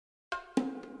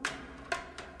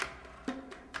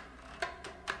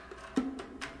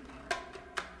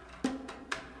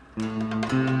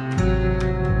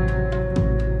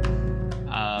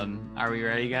Are we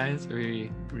ready, guys? Are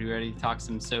we ready to talk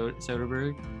some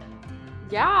Soderbergh?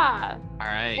 Yeah. All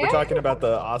right. We're talking about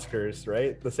the Oscars,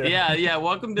 right? Yeah.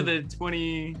 Welcome to the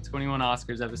 2021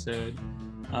 Oscars episode.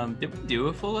 Did we do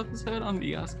a full episode on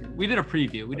the Oscars? We did a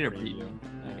preview.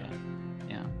 Okay.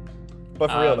 Yeah.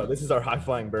 But for real though, this is our high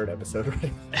flying bird episode,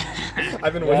 right?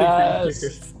 I've been waiting for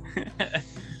years.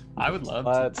 I would love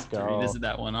to revisit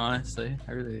that one, honestly.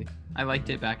 I liked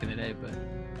it back in the day, but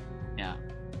yeah.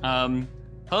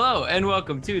 Hello and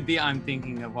welcome to the I'm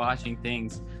Thinking of Watching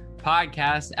Things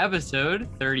podcast, episode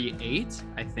 38,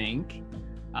 I think.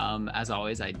 As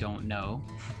always, I don't know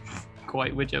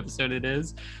quite which episode it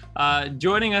is.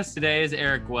 Joining us today is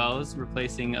Eric Wells,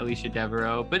 replacing Alicia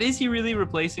Devereaux. But is he really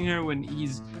replacing her when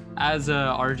he's, as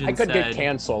Arjun said... I could get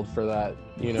canceled for that,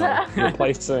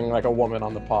 replacing like a woman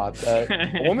on the pod.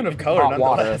 A woman of color, hot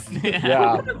water.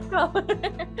 Yeah.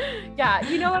 Yeah,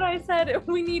 you know what I said?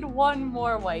 We need one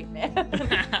more white man.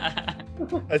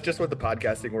 That's just what the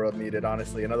podcasting world needed,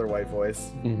 honestly. Another white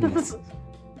voice.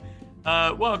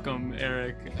 Welcome,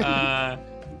 Eric.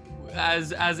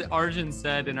 As Arjun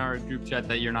said in our group chat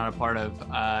that you're not a part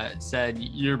of, said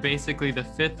you're basically the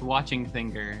fifth watching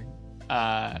thinger.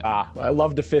 I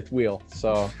love the fifth wheel,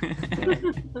 so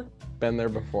been there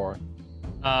before.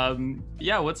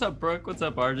 Yeah, what's up, Brooke? What's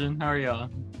up, Arjun? How are y'all?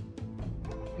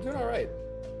 I'm doing all right.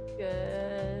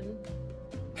 Good.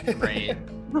 Great.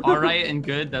 All right and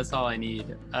good, that's all I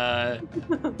need.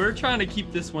 We're trying to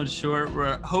keep this one short.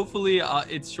 Hopefully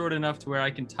it's short enough to where I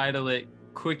can title it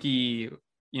Quickie,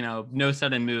 no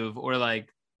sudden move, or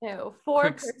like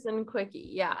four-person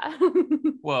quickie. Yeah.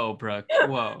 Whoa, Brooke.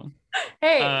 Whoa.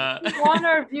 Hey, we want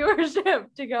our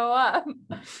viewership to go up.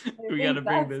 We gotta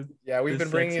bring this. Yeah, we've been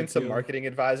bringing in some marketing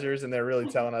advisors, and they're really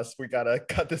telling us we gotta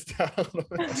cut this down.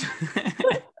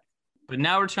 But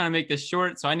now we're trying to make this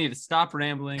short, so I need to stop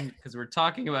rambling because we're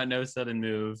talking about No Sudden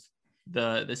Move,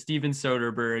 the Steven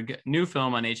Soderbergh new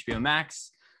film on HBO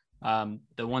Max.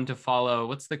 The one to follow.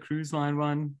 What's the cruise line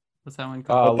one? What's that one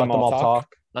called? Let Them All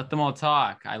Talk. Let Them All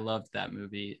Talk. I loved that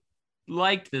movie.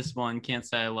 Liked this one. Can't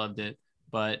say I loved it,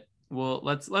 but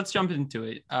let's jump into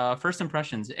it. First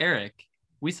impressions, Eric.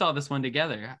 We saw this one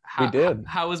together. We did.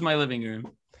 How was my living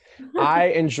room? I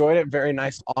enjoyed it. Very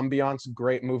nice ambiance,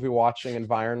 great movie watching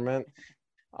environment.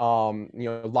 A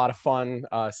lot of fun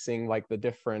seeing like the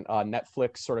different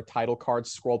Netflix sort of title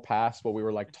cards scroll past while we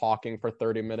were like talking for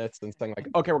 30 minutes and saying like,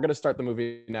 okay, we're gonna start the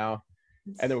movie now.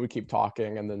 And then we keep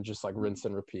talking and then just like rinse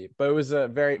and repeat. But it was a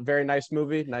very, very nice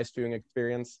movie, nice viewing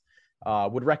experience.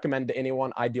 Would recommend to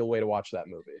anyone. Ideal way to watch that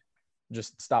movie.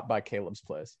 Just stop by Caleb's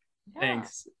place. Yeah.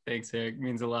 Thanks, Eric.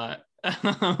 Means a lot.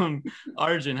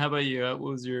 Arjun, how about you? What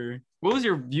was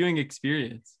your viewing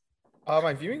experience?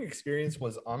 My viewing experience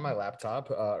was on my laptop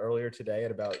earlier today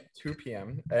at about 2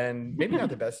 p.m. and maybe not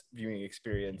the best viewing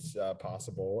experience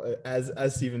possible as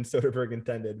Steven Soderbergh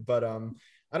intended, but I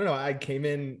don't know. I came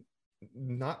in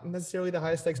not necessarily the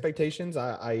highest expectations.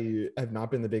 I have not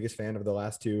been the biggest fan of the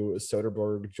last two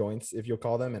Soderbergh joints, if you'll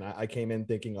call them, and I came in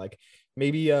thinking like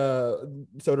maybe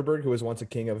Soderbergh, who was once a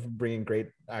king of bringing great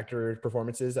actor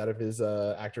performances out of his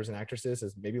actors and actresses,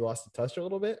 has maybe lost his touch a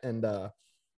little bit, and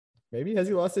maybe has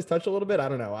he lost his touch a little bit? I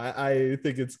don't know. I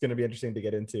think it's going to be interesting to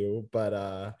get into,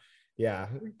 but yeah,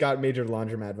 got major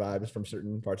Laundromat vibes from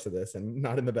certain parts of this, and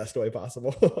not in the best way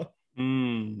possible.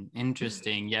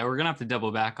 Interesting. Yeah, we're gonna have to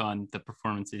double back on the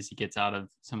performances he gets out of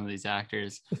some of these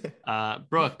actors.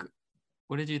 Brooke,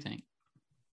 what did you think?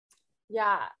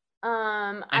 Yeah.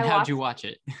 How'd you watch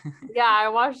it? Yeah, I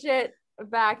watched it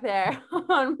back there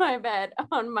on my bed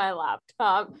on my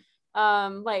laptop.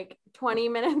 Like 20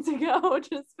 minutes ago,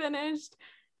 just finished.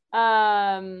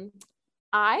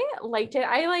 I liked it.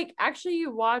 I actually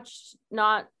watched,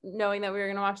 not knowing that we were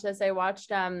gonna watch this, I watched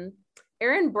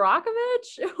Erin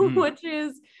Brockovich, which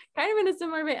is kind of in a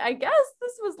similar vein. I guess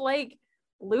this was like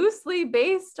loosely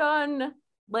based on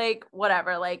like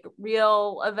whatever, like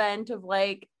real event of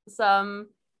like some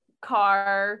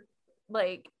car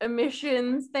like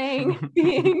emissions thing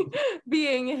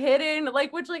being hidden,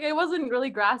 like, which like I wasn't really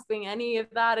grasping any of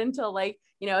that until like,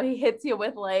 he hits you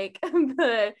with like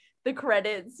the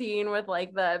credit scene with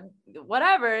like the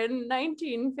whatever in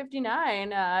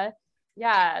 1959.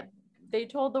 Yeah, they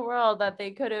told the world that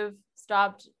they could have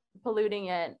stopped polluting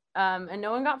it, and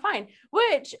no one got fined,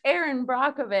 which Erin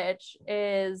Brockovich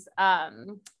is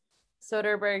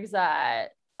Soderbergh's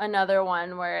another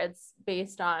one where it's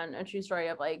based on a true story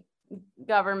of like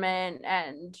government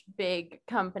and big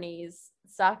companies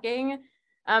sucking.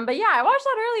 But yeah, I watched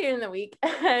that earlier in the week,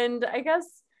 and I guess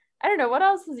I don't know what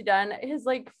else has he done. His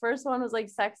like first one was like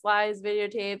Sex Lies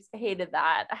videotapes. Hated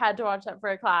that. I had to watch that for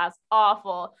a class.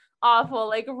 Awful.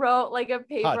 Like wrote like a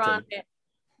paper on it.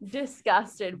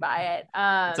 Disgusted by it.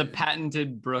 It's a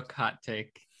patented Brooke hot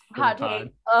take. Hot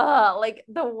take. Like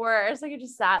the worst. Like I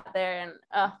just sat there and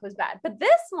it was bad. But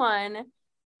this one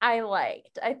I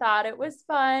liked. I thought it was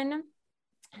fun.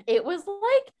 It was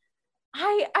like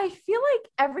I feel like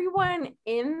everyone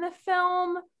in the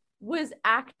film was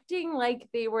acting like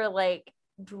they were like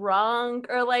drunk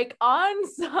or like on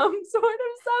some sort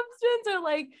of substance, or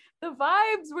like the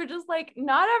vibes were just like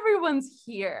not everyone's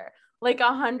here like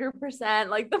 100%.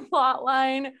 Like the plot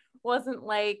line wasn't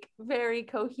like very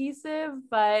cohesive,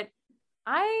 but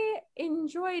I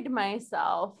enjoyed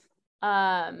myself.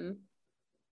 Yeah,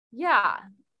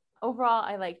 overall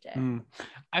I liked it.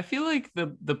 I feel like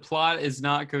the plot is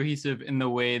not cohesive in the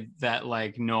way that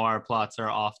like noir plots are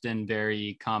often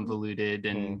very convoluted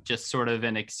and just sort of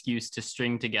an excuse to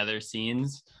string together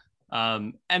scenes.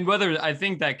 And whether I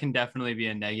think that can definitely be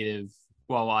a negative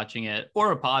while watching it,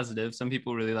 or a positive. Some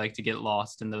people really like to get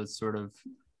lost in those sort of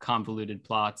convoluted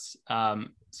plots.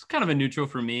 It's kind of a neutral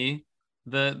for me.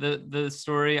 The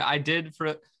story I did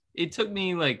for it took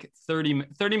me like 30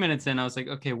 minutes in. I was like,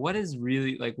 okay, what is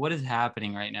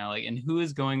happening right now? Like, and who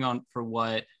is going on for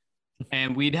what?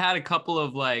 And we'd had a couple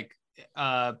of like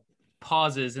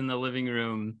pauses in the living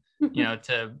room, you know,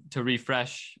 to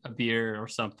refresh a beer or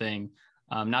something.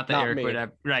 Not that Eric would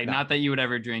have, right? No. Not that you would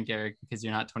ever drink, Eric, because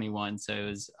you're not 21. So it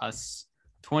was us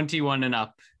 21 and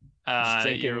up.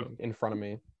 Drinking in front of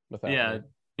me. Yeah.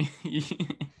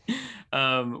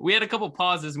 We had a couple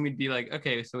pauses and we'd be like,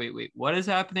 okay, so wait, what is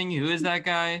happening? Who is that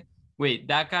guy? Wait,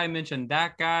 that guy mentioned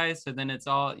that guy. So then it's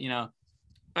all, you know,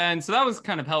 and so that was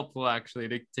kind of helpful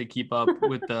actually to keep up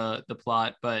with the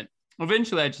plot. But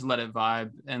eventually I just let it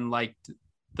vibe and liked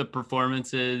the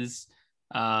performances.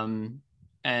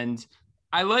 And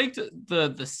I liked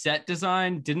the set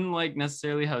design. Didn't like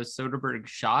necessarily how Soderbergh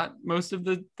shot most of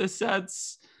the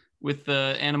sets with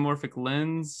the anamorphic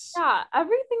lens. Yeah,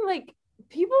 everything, like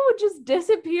people would just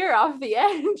disappear off the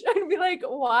edge. I'd be like,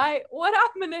 why? What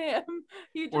happened to him?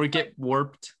 He just, or get like,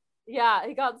 warped. Yeah,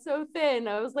 he got so thin.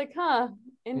 I was like,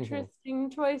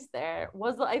 interesting choice there.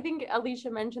 I think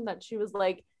Alicia mentioned that she was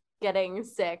like getting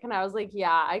sick, and I was like,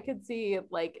 yeah, I could see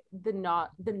like the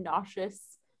nauseous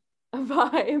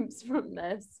vibes from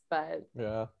this. But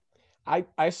yeah,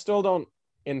 I still don't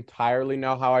entirely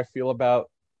know how I feel about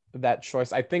that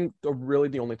choice. I think really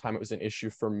the only time it was an issue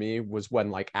for me was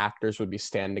when like actors would be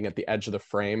standing at the edge of the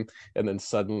frame and then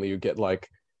suddenly you get like,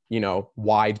 you know,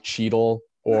 wide Cheadle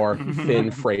or thin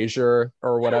Fraser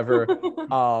or whatever.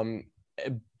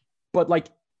 But like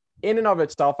in and of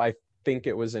itself, I think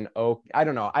it was I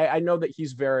don't know. I know that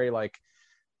he's very like,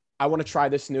 I want to try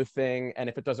this new thing, and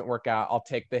if it doesn't work out, I'll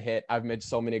take the hit. I've made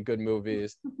so many good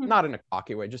movies, not in a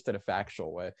cocky way, just in a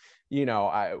factual way. You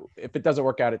know, if it doesn't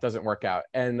work out, it doesn't work out.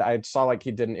 And I saw like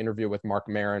he did an interview with Marc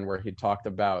Maron where he talked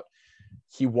about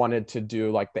he wanted to do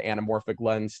like the anamorphic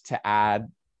lens to add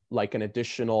like an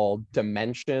additional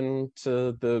dimension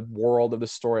to the world of the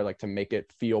story, like to make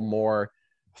it feel more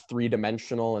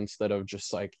three-dimensional instead of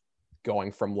just like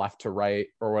going from left to right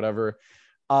or whatever.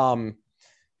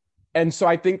 And so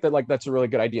I think that like that's a really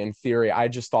good idea in theory. I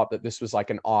just thought that this was like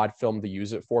an odd film to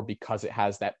use it for because it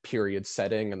has that period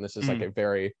setting, and this is like a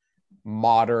very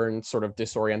modern sort of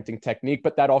disorienting technique.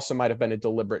 But that also might have been a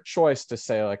deliberate choice to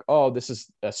say like, oh, this is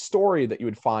a story that you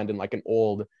would find in like an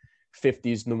old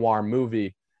 50s noir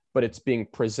movie, but it's being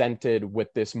presented with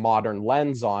this modern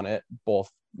lens on it, both,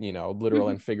 you know, literal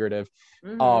and figurative.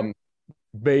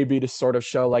 Maybe to sort of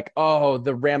show like, oh,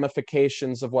 the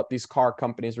ramifications of what these car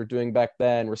companies were doing back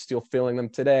then, we're still feeling them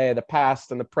today, the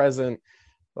past and the present.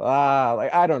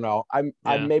 Like, I don't know. I'm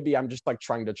just like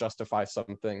trying to justify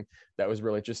something that was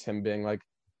really just him being like,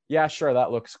 yeah, sure,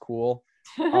 that looks cool.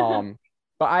 But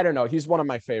I don't know. He's one of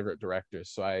my favorite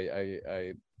directors. So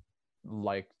I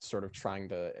like sort of trying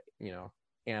to, you know,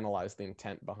 analyze the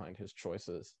intent behind his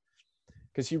choices.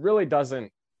 Because he really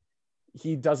doesn't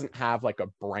have like a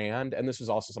brand. And this was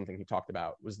also something he talked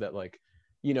about, was that like,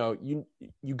 you know, you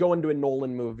go into a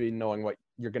Nolan movie knowing what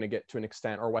you're going to get to an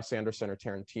extent, or Wes Anderson or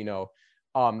Tarantino.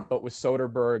 But with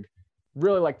Soderbergh,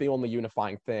 really like the only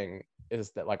unifying thing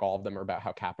is that like all of them are about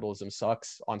how capitalism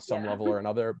sucks on some level or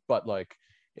another. But like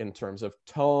in terms of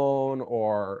tone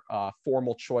or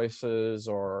formal choices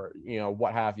or, you know,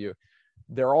 what have you,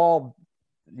 they're all,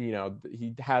 you know,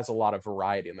 he has a lot of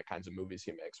variety in the kinds of movies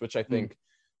he makes, which I think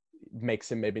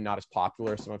makes him maybe not as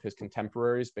popular as some of his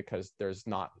contemporaries, because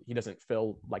he doesn't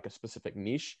fill like a specific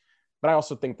niche. But I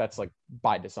also think that's like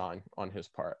by design on his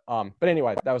part. But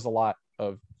anyway, that was a lot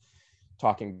of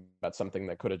talking about something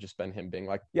that could have just been him being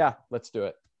like, yeah, let's do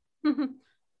it.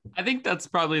 I think that's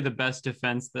probably the best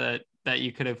defense that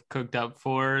you could have cooked up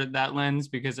for that lens,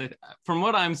 because from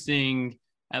what I'm seeing,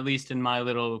 at least in my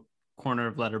little corner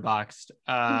of Letterboxd,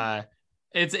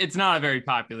 it's not a very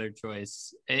popular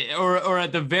choice, or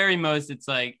at the very most, it's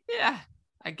like, yeah,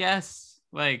 I guess,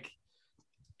 like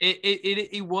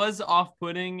it was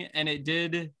off-putting, and it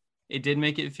did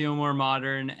make it feel more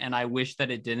modern, and I wish that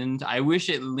it didn't. I wish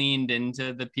it leaned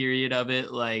into the period of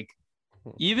it, like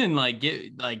even like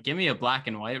give me a black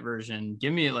and white version.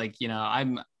 Give me like, you know,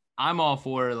 I'm all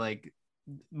for like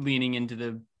leaning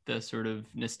into the sort of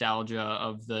nostalgia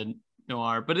of the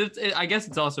noir, but I guess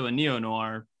it's also a neo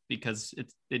noir because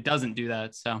it doesn't do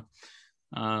that. So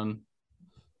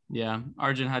yeah,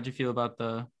 Arjun, how'd you feel about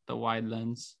the wide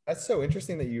lens? That's so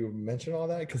interesting that you mentioned all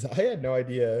that, because I had no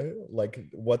idea like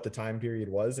what the time period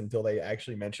was until they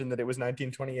actually mentioned that it was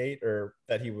 1928, or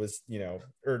that he was, you know,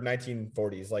 or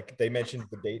 1940s. Like they mentioned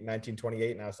the date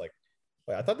 1928, and I was like,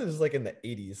 wait, I thought this was like in the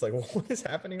 80s. Like, what is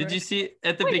happening? Did you see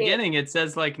at the beginning it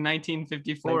says like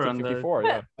 1954 on the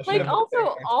yeah. Like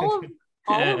also all of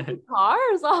the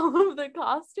cars, all of the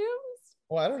costumes.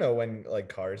 Well, I don't know when like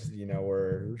cars, you know,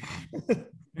 were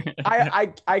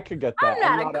I could get that.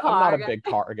 I'm not a big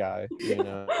car guy, you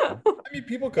know. I mean,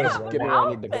 people could have give me where I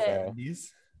need to go.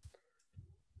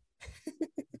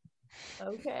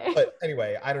 Okay. But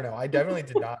anyway, I don't know. I definitely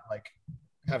did not like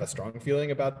have a strong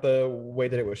feeling about the way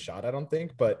that it was shot, I don't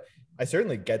think, but I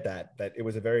certainly get that it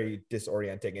was a very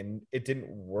disorienting, and it didn't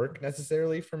work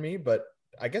necessarily for me, but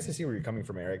I guess I see where you're coming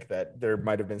from, Eric, that there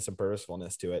might have been some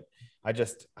purposefulness to it. I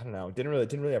don't know. Didn't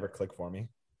really ever click for me.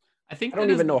 I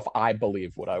don't even know if I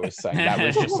believe what I was saying. That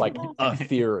was just like a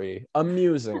theory,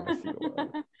 amusing, if you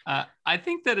will. I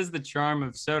think that is the charm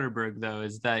of Soderbergh, though,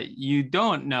 is that you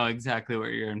don't know exactly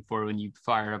what you're in for when you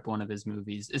fire up one of his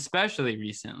movies, especially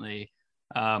recently.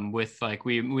 With like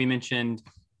we mentioned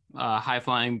High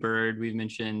Flying Bird, we've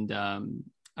mentioned The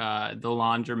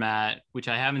Laundromat, which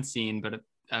I haven't seen, but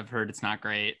I've heard it's not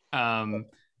great.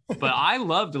 But I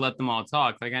love To Let Them All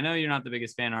Talk. Like, I know you're not the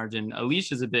biggest fan, Arjun.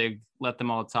 Alicia's a big Let Them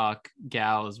All Talk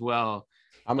gal as well.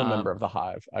 I'm a member of the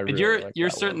Hive. You're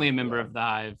certainly a member of the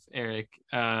Hive, Eric.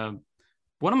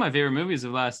 One of my favorite movies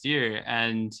of last year,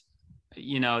 and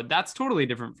you know, that's totally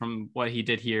different from what he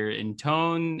did here in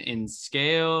tone, in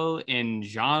scale, in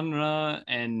genre,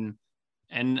 and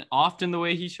often the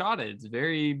way he shot it. It's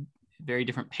very, very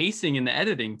different pacing in the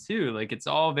editing too. Like it's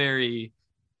all very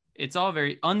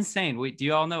Unsane. Wait, do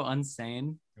you all know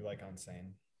Unsane? You like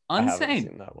Unsane? Unsane. I haven't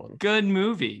seen that one. Good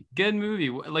movie.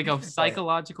 Like a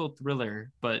psychological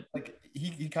thriller, but like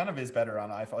he kind of is better on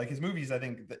iPhone. Like his movies, I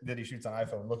think that he shoots on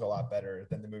iPhone look a lot better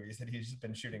than the movies that he's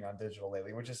been shooting on digital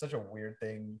lately, which is such a weird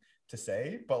thing to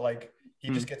say, but like he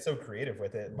just gets so creative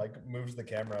with it and like moves the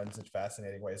camera in such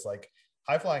fascinating ways. Like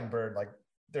High Flying Bird, like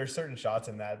there's certain shots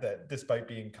in that despite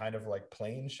being kind of like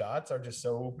plain shots are just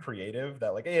so creative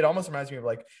that like it almost reminds me of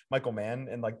like Michael Mann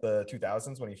in like the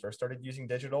 2000s when he first started using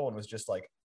digital and was just like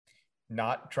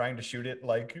not trying to shoot it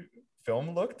like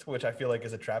film looked, which I feel like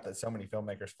is a trap that so many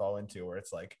filmmakers fall into, where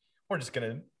it's like, we're just going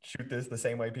to shoot this the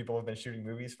same way people have been shooting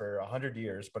movies for 100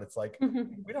 years, but it's like,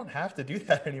 we don't have to do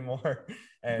that anymore.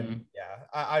 And yeah,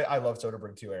 I love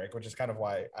Soderbergh too, Eric, which is kind of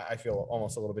why I feel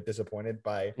almost a little bit disappointed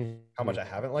by how much I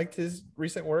haven't liked his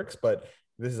recent works, but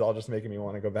this is all just making me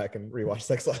want to go back and rewatch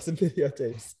Sex, Lies, and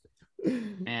Videotapes.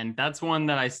 And that's one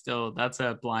that that's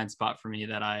a blind spot for me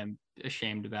that I am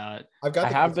ashamed about. I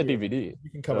have the DVD. You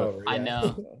can come over. Yeah. I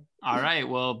know. All right.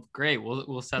 Well, great.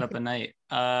 We'll set up a night.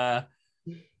 How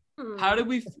did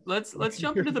we? Let's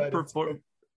jump into the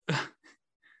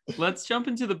let's jump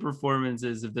into the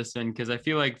performances of this one, because I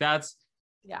feel like that's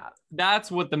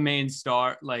what the main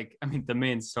star. Like, I mean, the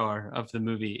main star of the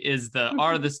movie is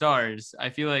are the stars. I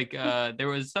feel like there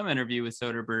was some interview with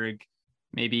Soderbergh,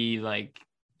 maybe like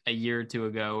a year or two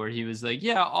ago, where he was like,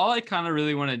 yeah, all I kind of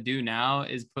really want to do now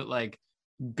is put like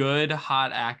good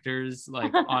hot actors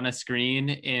like on a screen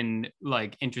in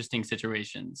like interesting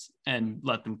situations and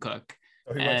let them cook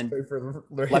and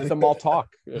let them all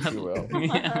talk, if you will.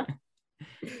 Yeah.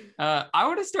 I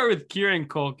want to start with Kieran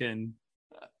Culkin,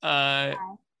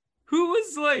 who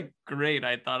was like great.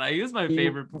 I thought he was my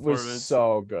favorite performance. Was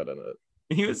so good in it.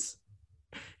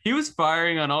 He was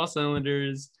firing on all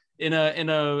cylinders. In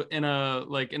a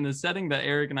like in the setting that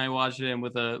Eric and I watched it in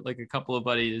with a couple of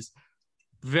buddies,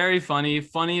 very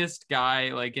funniest guy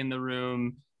like in the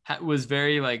room, was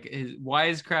very like his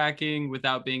wisecracking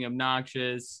without being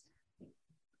obnoxious.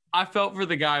 I felt for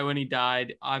the guy when he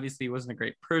died. Obviously he wasn't a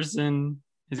great person.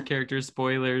 His character,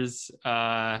 spoilers,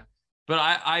 But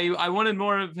I wanted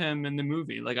more of him in the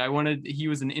movie. Like he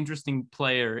was an interesting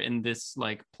player in this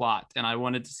like plot, and I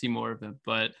wanted to see more of him.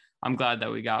 But I'm glad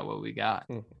that we got what we got.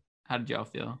 How did y'all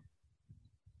feel?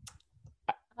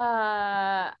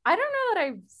 I don't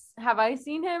know that I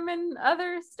seen him in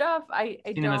other stuff. I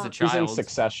Seen don't. him as a child. He's in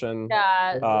Succession.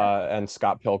 Yeah. And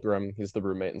Scott Pilgrim. He's the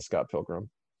roommate in Scott Pilgrim.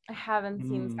 I haven't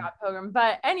seen Scott Pilgrim,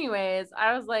 but anyways,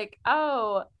 I was like,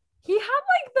 oh, he had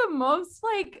like the most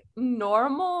like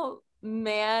normal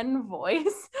man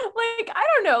voice. Like, I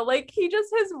don't know, like his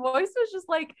voice was just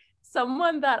like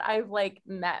someone that I've like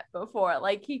met before.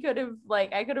 Like he could have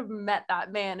like I could have met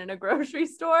that man in a grocery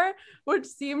store, which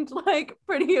seemed like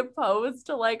pretty opposed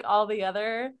to like all the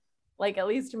other like at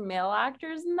least male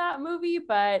actors in that movie.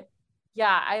 But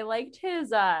yeah, I liked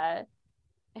his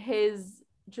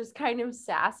just kind of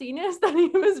sassiness that he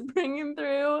was bringing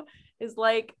through, is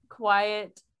like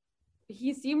quiet.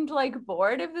 He seemed like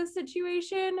bored of the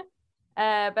situation,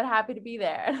 but happy to be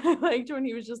there. I liked when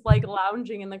he was just like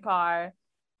lounging in the car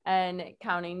and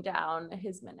counting down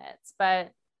his minutes.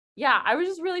 But yeah, I was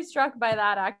just really struck by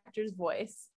that actor's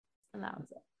voice, and that was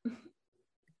it.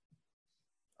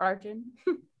 Arjun.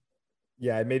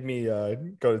 Yeah, it made me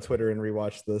go to Twitter and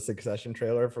rewatch the Succession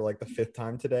trailer for like the 5th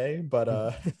time today. But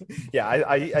yeah,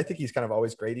 I think he's kind of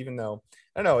always great, even though,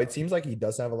 I don't know, it seems like he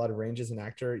does have a lot of range as an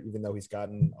actor, even though he's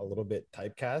gotten a little bit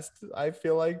typecast, I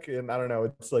feel like. And I don't know,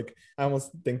 it's like, I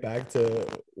almost think back to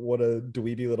what a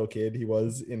dweeby little kid he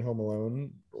was in Home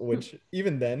Alone, which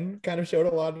even then kind of showed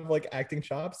a lot of like acting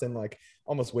chops, and like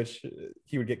almost wish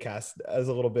he would get cast as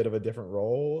a little bit of a different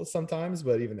role sometimes.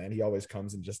 But even then, he always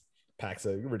comes and just packs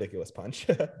a ridiculous punch.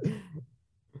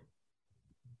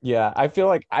 Yeah, I feel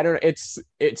like it's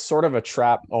sort of a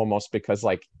trap almost, because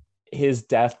like his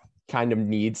death kind of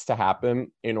needs to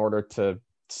happen in order to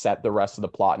set the rest of the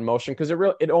plot in motion, because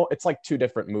it's like two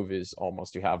different movies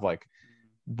almost. You have like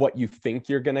what you think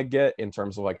you're gonna get in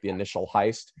terms of like the initial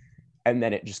heist, and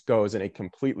then it just goes in a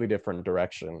completely different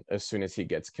direction as soon as he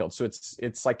gets killed. So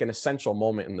it's like an essential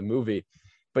moment in the movie,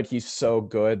 but he's so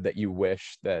good that you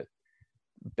wish that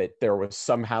there was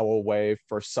somehow a way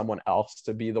for someone else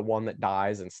to be the one that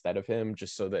dies instead of him,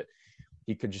 just so that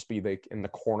he could just be like in the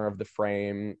corner of the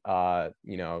frame,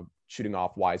 shooting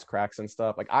off wisecracks and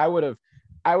stuff. Like I would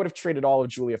have traded all of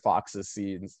Julia Fox's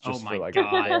scenes just for like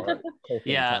God.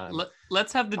 Yeah,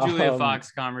 let's have the Julia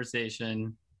Fox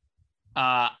conversation.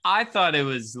 I thought it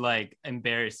was like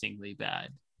embarrassingly bad.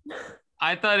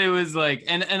 I thought it was like,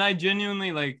 and I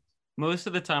genuinely like, most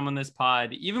of the time on this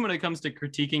pod, even when it comes to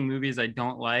critiquing movies I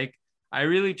don't like, I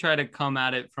really try to come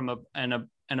at it from an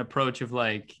approach of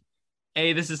like,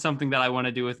 this is something that I want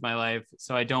to do with my life,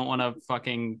 so I don't want to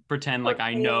fucking pretend like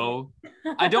I know.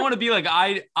 I don't want to be like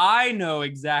I know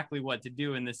exactly what to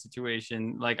do in this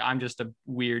situation. Like I'm just a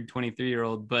weird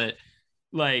 23-year-old, but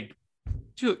like,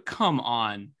 dude, come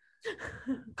on.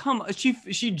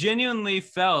 She genuinely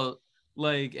felt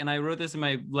like, and I wrote this in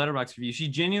my Letterboxd review, she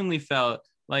genuinely felt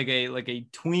like a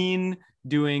tween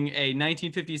doing a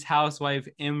 1950s housewife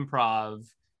improv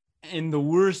in the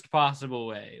worst possible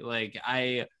way. Like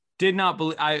I did not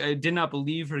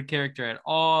believe her character at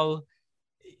all.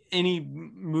 Any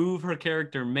move her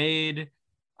character made,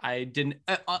 I didn't,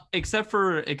 except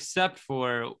for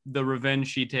the revenge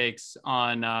she takes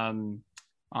on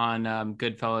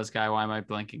Goodfellas guy. Why am I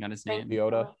blanking on his name?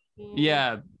 Liotta.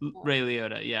 Yeah, Ray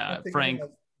Liotta. Yeah, Frank.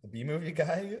 The B movie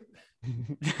guy.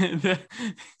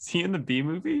 Is he in the B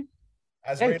movie?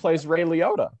 He plays Ray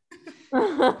Liotta.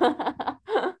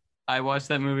 I watched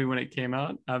that movie when it came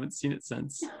out. I haven't seen it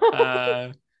since.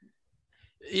 Yeah,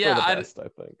 I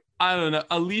think. I don't know.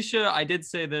 Alicia, I did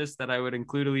say this, that I would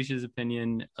include Alicia's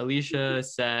opinion. Alicia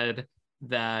said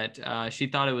that she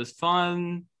thought it was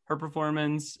fun, her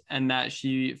performance, and that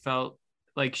she felt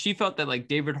that like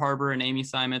David Harbour and Amy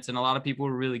Simons and a lot of people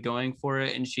were really going for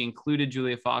it, and she included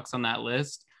Julia Fox on that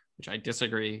list, which I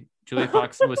disagree. Julia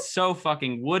Fox was so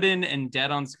fucking wooden and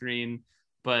dead on screen,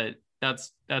 but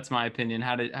that's my opinion.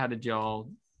 How did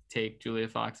y'all take Julia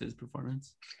Fox's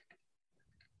performance?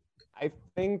 I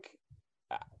think,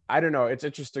 I don't know, it's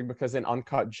interesting because in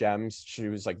Uncut Gems she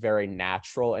was like very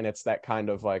natural, and it's that kind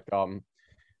of like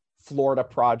Florida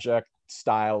Project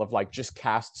style of like, just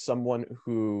cast someone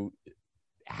who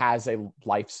has a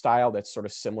lifestyle that's sort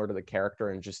of similar to the character,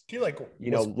 and just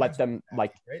let them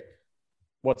like, right?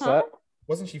 What's that?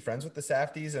 Wasn't she friends with the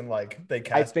Safdies, and like they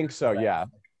cast? I think so. Yeah.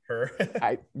 Her.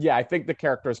 I think the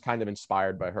character is kind of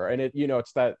inspired by her, and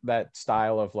it's that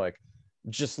style of like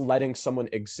just letting someone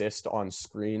exist on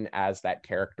screen as that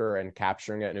character and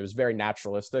capturing it, and it was very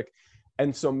naturalistic.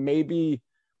 And so maybe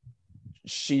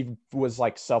she was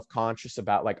like self-conscious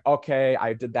about like, okay,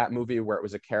 I did that movie where it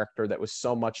was a character that was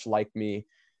so much like me.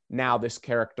 Now this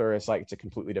character is like, it's a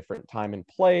completely different time and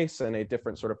place and a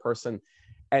different sort of person.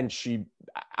 And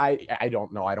I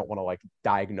don't know. I don't want to like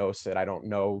diagnose it. I don't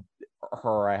know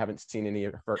her. I haven't seen any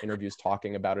of her interviews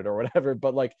talking about it or whatever,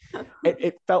 but like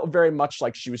it felt very much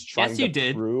like she was trying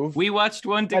to prove. We watched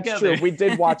one together. That's true. We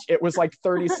did watch. It was like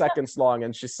 30 seconds long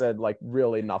and she said like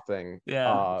really nothing.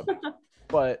 Yeah.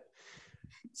 But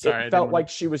sorry, it felt like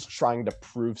she was trying to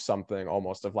prove something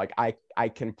almost of like, I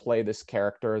can play this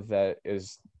character that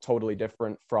is totally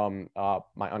different from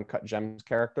my Uncut Gems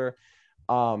character.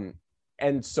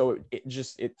 And so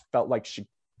it felt like she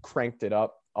cranked it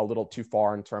up a little too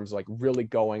far in terms of like really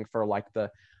going for like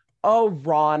oh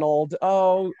Ronald,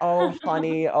 oh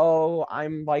honey, oh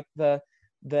I'm like the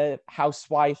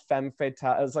housewife femme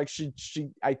fatale. It's like she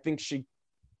I think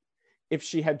if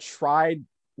she had tried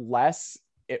less,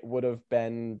 it would have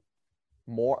been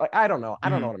more like, I don't know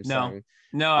what I'm saying.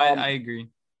 No, I agree.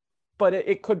 But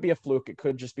it could be a fluke. It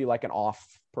could just be like an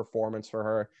off performance for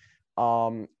her.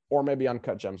 Or maybe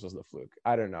Uncut Gems was the fluke.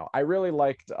 I don't know. I really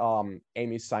liked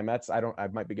Amy Seimetz. I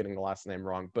might be getting the last name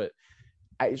wrong, but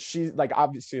she's like,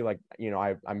 obviously, like, you know,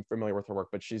 I'm familiar with her work,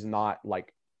 but she's not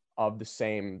like of the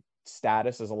same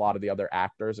status as a lot of the other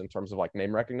actors in terms of like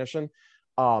name recognition.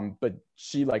 But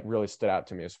she like really stood out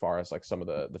to me as far as like some of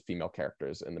the female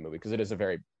characters in the movie, because it is a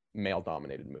very male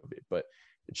dominated movie, but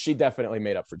she definitely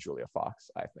made up for Julia Fox.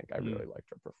 I think I really liked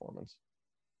her performance.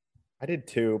 I did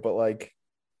too, but like,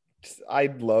 I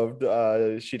loved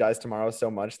She Dies Tomorrow so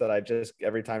much that I just,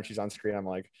 every time she's on screen, I'm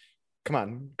like, come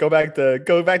on, go back to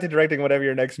directing whatever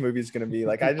your next movie is going to be.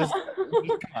 Like, I just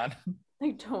come on.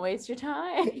 Like, don't waste your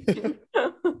time.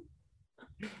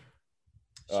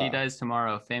 She Dies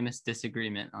Tomorrow, famous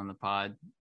disagreement on the pod.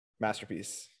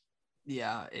 Masterpiece.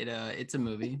 Yeah, it's a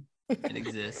movie. It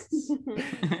exists.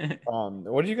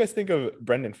 What did you guys think of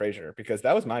Brendan Fraser? Because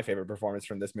that was my favorite performance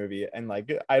from this movie, and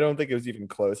like I don't think it was even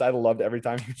close. I loved every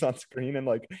time he was on screen, and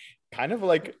like kind of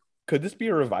like, could this be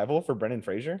a revival for Brendan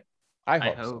Fraser? I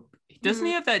hope. So. Doesn't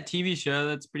he have that TV show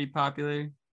that's pretty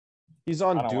popular? He's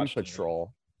on Doom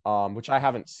Patrol, which I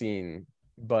haven't seen,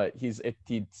 but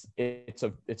it's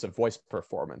a voice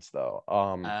performance though.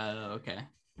 Okay.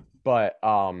 But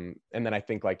and then I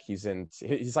think like he's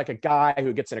like a guy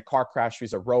who gets in a car crash.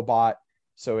 He's a robot,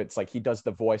 so it's like he does the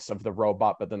voice of the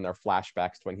robot, but then there are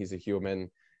flashbacks to when he's a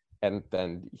human, and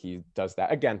then he does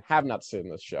that again. Have not seen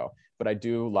this show, but I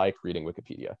do like reading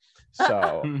Wikipedia.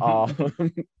 So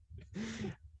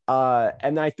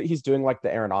and then I think he's doing like the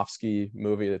Aronofsky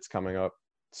movie that's coming up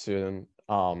soon.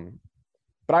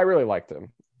 But I really liked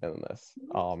him in this.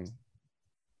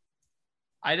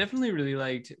 I definitely really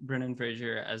liked Brendan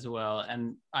Fraser as well,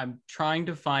 and I'm trying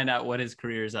to find out what his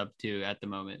career is up to at the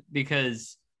moment,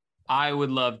 because I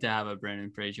would love to have a Brendan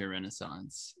Fraser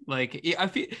renaissance. Like, I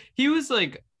feel he was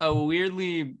like a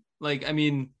weirdly, like, I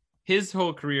mean, his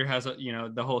whole career has, you know,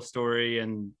 the whole story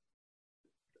and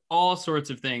all sorts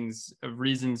of things, of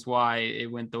reasons why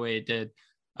it went the way it did.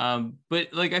 But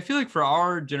like, I feel like for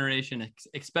our generation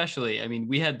especially, I mean,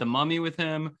 we had The Mummy with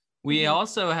him. We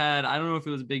also had, I don't know if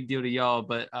it was a big deal to y'all,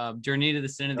 but Journey to the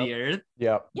Center of the Earth.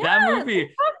 Yep. That movie. We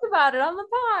talked about it on the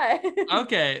pod.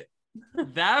 Okay.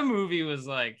 That movie was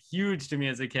like huge to me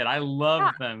as a kid. I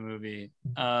loved that movie.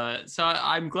 So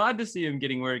I'm glad to see him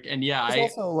getting work. And yeah, I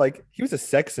also like, he was a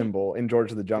sex symbol in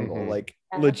George of the Jungle, like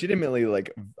legitimately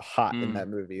like hot in that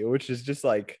movie, which is just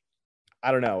like,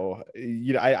 I don't know.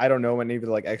 You know, I don't know any of the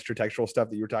like extra textual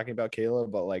stuff that you were talking about,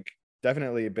 Kayla, but like,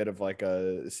 definitely a bit of like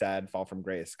a sad fall from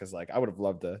grace, because like I would have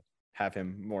loved to have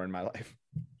him more in my life.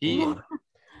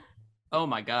 Oh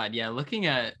my god, yeah. Looking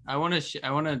at, I want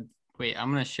to wait.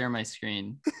 I'm gonna share my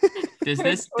screen. Does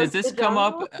this come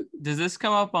up? Does this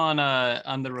come up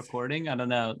on the recording? I don't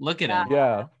know. Look at him.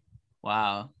 Yeah.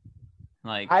 Wow.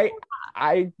 Like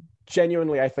I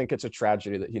genuinely, I think it's a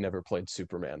tragedy that he never played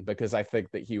Superman, because I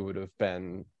think that he would have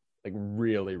been like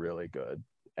really, really good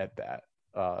at that.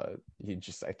 He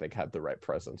just, I think, had the right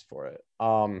presence for it.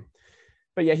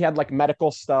 But yeah, he had like medical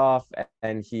stuff,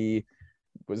 and he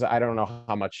was, I don't know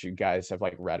how much you guys have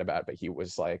like read about it, but he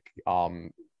was like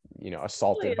you know,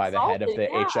 assaulted by the head of the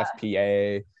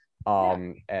HFPA,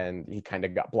 and he kind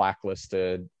of got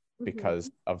blacklisted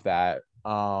because of that.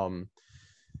 You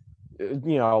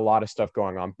know, a lot of stuff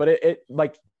going on, but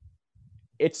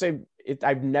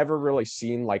I've never really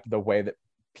seen like the way that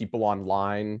people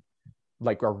online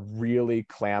like are really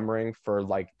clamoring for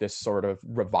like this sort of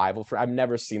revival for. I've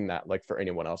never seen that like for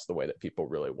anyone else, the way that people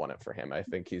really want it for him. I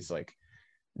think he's like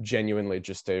genuinely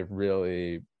just a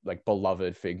really like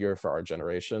beloved figure for our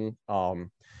generation.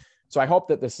 So I hope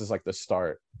that this is like the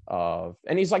start of,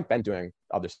 and he's like been doing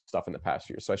other stuff in the past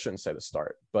year, so I shouldn't say the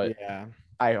start, but yeah,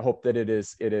 I hope that it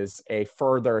is a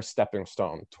further stepping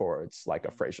stone towards like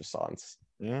a Frasier-sance.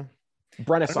 yeah.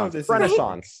 Renaissance. Way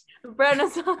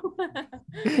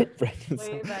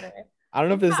better. I don't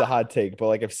know if this is a hot take, but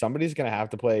like if somebody's gonna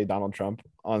have to play Donald Trump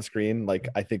on screen, like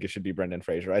I think it should be Brendan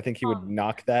Fraser. I think he would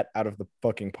knock that out of the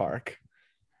fucking park.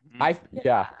 I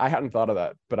hadn't thought of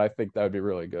that, but I think that would be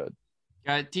really good.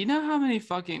 Do you know how many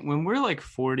fucking, when we're like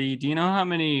 40, do you know how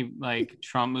many like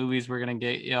Trump movies we're gonna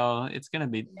get, y'all? It's gonna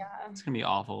be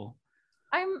awful.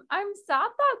 I'm sad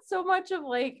that so much of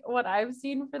like what I've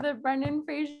seen for the Brendan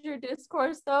Fraser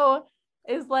discourse though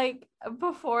is like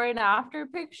before and after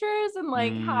pictures and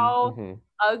like how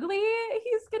ugly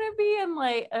he's gonna be and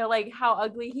like how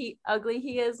ugly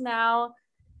he is now.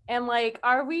 And like,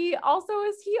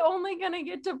 is he only gonna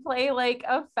get to play like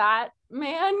a fat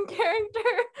man character?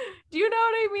 Do you know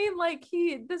what I mean? Like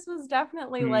this was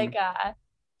definitely like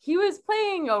he was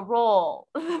playing a role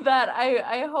that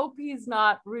I hope he's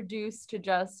not reduced to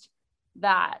just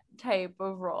that type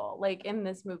of role, like in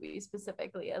this movie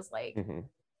specifically as like,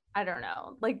 I don't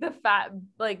know, like the fat,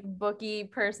 like bookie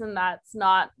person that's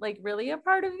not like really a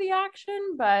part of the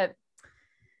action, but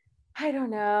I don't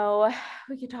know.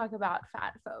 We could talk about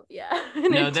fat phobia.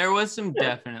 No, there was some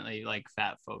definitely like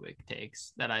fat phobic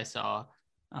takes that I saw.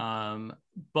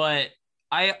 But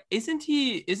isn't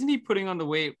he putting on the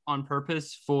weight on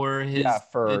purpose for his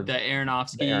the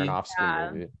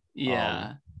Aronofsky movie?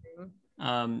 Yeah.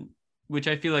 Which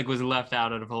I feel like was left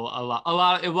out of a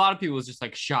lot of people was just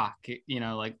like shock, you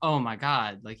know, like, oh my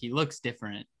God, like he looks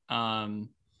different.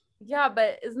 Yeah,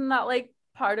 but isn't that like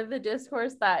part of the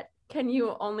discourse that can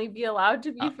you only be allowed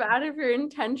to be fat if you're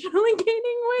intentionally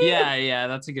gaining weight? Yeah,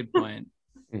 that's a good point.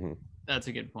 That's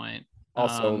a good point.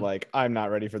 Also, like, I'm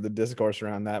not ready for the discourse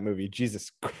around that movie.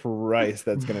 Jesus Christ,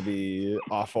 that's gonna be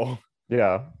awful.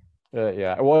 Yeah.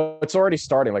 Well, it's already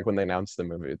starting. Like when they announced the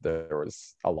movie, there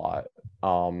was a lot.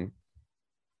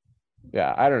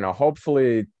 Yeah, I don't know.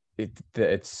 Hopefully,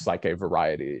 it's like a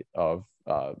variety of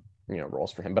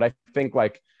roles for him. But I think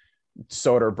like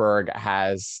Soderbergh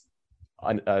has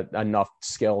enough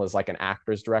skill as like an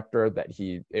actor's director that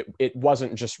it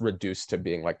wasn't just reduced to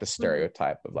being like the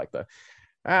stereotype of like the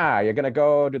you're gonna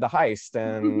go to the heist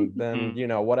and then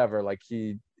whatever, like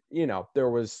there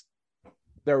was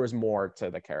more to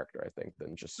the character, I think,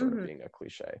 than just sort of being a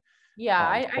cliche.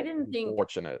 I didn't think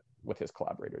fortunate with his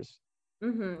collaborators.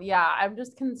 Yeah, I'm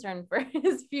just concerned for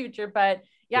his future, but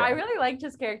I really liked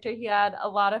his character. He had a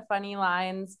lot of funny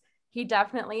lines. He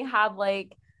definitely had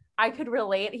like, I could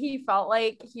relate. He felt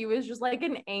like he was just like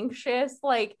an anxious,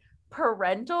 like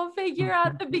parental figure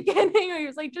at the beginning where he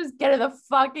was like, just get in the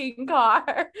fucking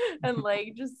car and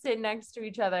like just sit next to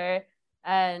each other.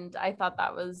 And I thought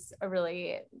that was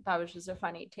just a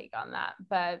funny take on that.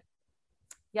 But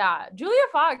yeah, Julia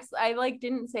Fox, I like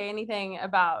didn't say anything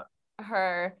about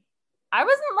her. I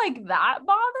wasn't like that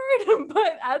bothered,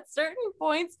 but at certain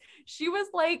points she was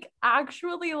like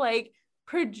actually like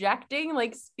projecting,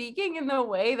 like speaking in the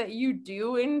way that you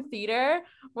do in theater,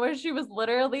 where she was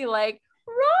literally like,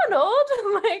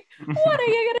 Ronald, like, what are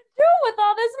you gonna do with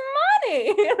all this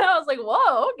money? And I was like,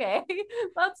 whoa, okay,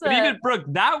 but even Brooke,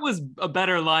 that was a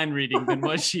better line reading than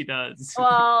what she does.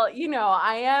 Well,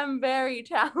 I am very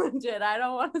talented. I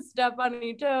don't want to step on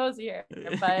any toes here,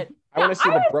 but I want to see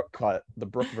the Brooke cut, the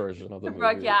Brooke version of the movie.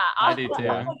 Brooke, I do too.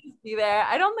 I'll just be there.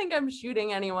 I don't think I'm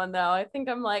shooting anyone though. I think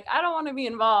I'm like, I don't want to be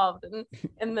involved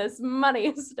in this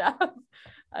money stuff.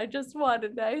 I just want a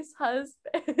nice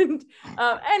husband.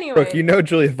 Anyway. Brooke,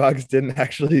 Julia Fox didn't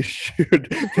actually shoot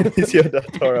Benicio del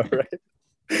Toro,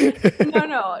 right?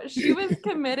 No. She was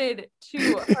committed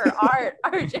to her art,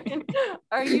 Arjun.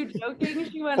 Are you joking?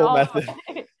 She went all the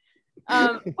way.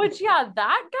 Which, that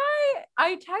guy,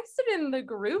 I texted in the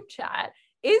group chat.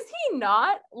 Is he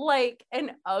not like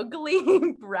an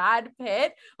ugly Brad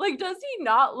Pitt? Like, does he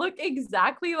not look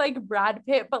exactly like Brad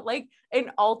Pitt, but like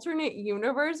an alternate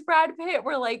universe Brad Pitt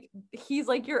where like he's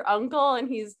like your uncle and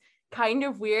he's kind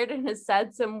of weird and has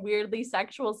said some weirdly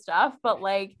sexual stuff, but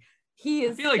like he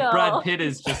is. I feel like Brad Pitt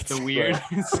is just the weird.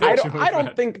 I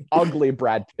don't think ugly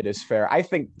Brad Pitt is fair. I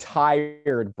think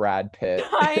tired Brad Pitt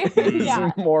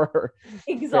is more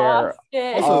exhausted.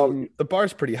 Fair. Also, the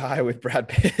bar's pretty high with Brad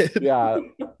Pitt. Yeah.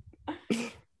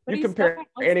 You compare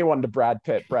anyone to Brad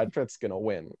Pitt, Brad Pitt's gonna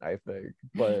win, I think.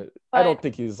 But I don't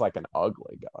think he's like an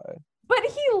ugly guy. But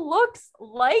he looks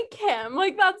like him.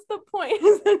 Like that's the point,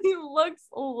 is that he looks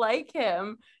like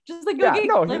him. Just like he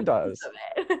does.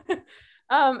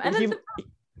 And then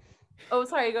Oh,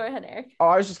 sorry. Go ahead, Eric. Oh,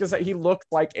 I was just gonna say he looked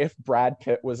like if Brad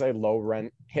Pitt was a low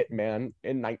rent hitman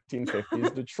in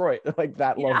 1950s Detroit, like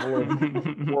that level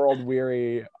of world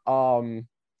weary.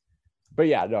 But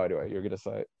yeah, no, anyway, you're gonna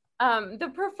say.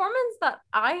 The performance that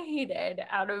I hated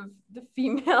out of the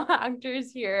female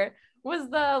actors here was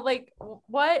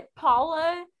what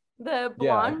Paula, the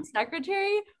blonde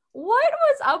secretary. What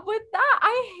was up with that?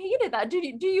 I hated that. Do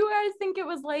you guys think it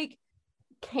was like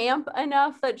camp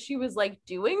enough that she was like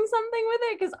doing something with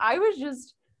it? Because I was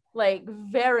just like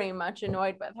very much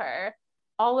annoyed with her.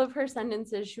 All of her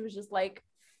sentences, she was just like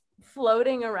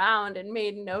floating around and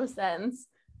made no sense.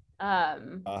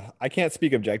 I can't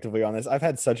speak objectively on this. I've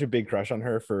had such a big crush on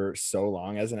her for so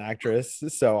long as an actress,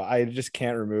 so I just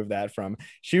can't remove that from.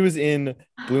 She was in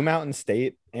Blue Mountain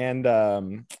State and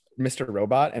Mr.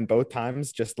 Robot, and both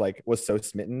times just like was so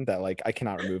smitten that like I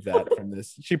cannot remove that from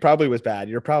this. She probably was bad.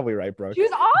 You're probably right, Brooke. She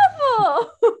was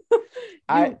awful.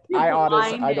 I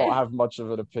honestly, I don't have much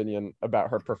of an opinion about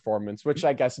her performance, which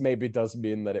I guess maybe does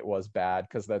mean that it was bad,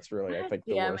 because that's really, I think,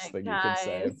 the worst thing you can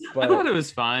say. But I thought it was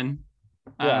fine.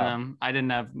 Yeah. I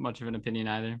didn't have much of an opinion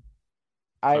either.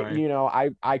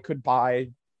 I could buy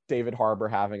David Harbour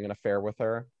having an affair with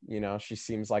her. She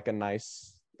seems like a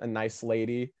nice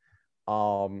lady.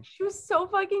 She was so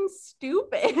fucking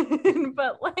stupid,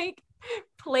 but like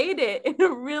played it in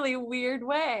a really weird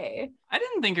way. I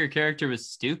didn't think her character was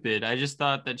stupid. I just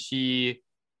thought that she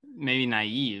maybe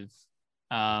naive.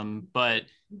 But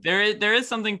there is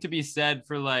something to be said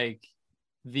for like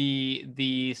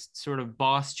the sort of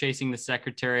boss chasing the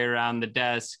secretary around the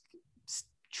desk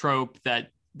trope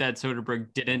that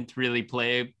Soderbergh didn't really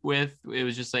play with. It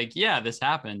was just like, yeah, this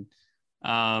happened.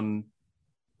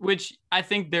 Which I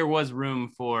think there was room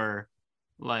for,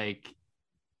 like,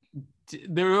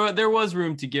 there was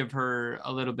room to give her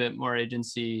a little bit more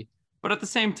agency, but at the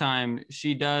same time,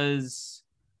 she does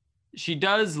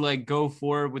like go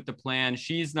forward with the plan.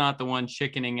 She's not the one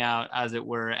chickening out, as it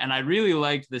were. And I really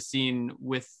liked the scene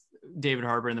with David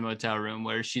Harbour in the motel room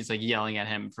where she's like yelling at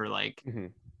him for like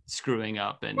screwing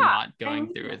up and not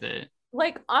going through with it.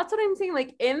 Like, that's what I'm saying.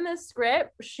 Like, in the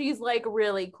script, she's like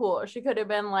really cool. She could have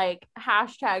been like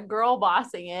 #girl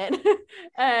bossing it.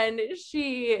 And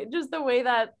she, just the way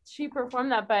that she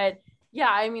performed that. But yeah,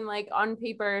 I mean, like on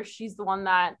paper, she's the one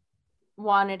that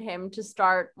wanted him to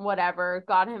start whatever,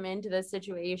 got him into this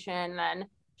situation. Then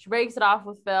she breaks it off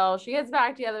with Phil. She gets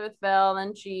back together with Phil.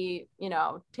 Then she,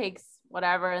 takes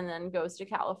whatever and then goes to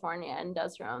California and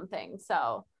does her own thing.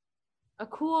 So a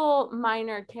cool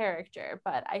minor character,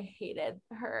 but I hated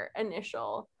her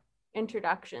initial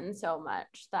introduction so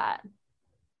much that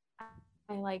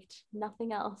I liked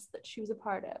nothing else that she was a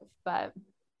part of. But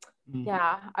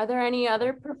yeah, are there any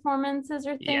other performances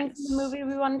or things in the movie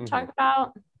we want to talk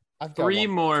about? I've got 3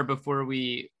 more before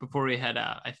we head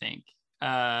out, I think.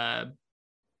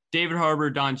 David Harbour,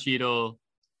 Don Cheadle,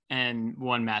 and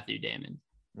one Matthew Damon.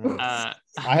 I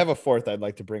have a 4th I'd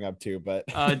like to bring up too, but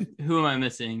who am I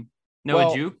missing?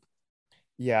 Noah Jupe?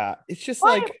 Yeah, it's just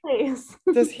like,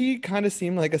 does he kind of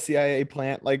seem like a CIA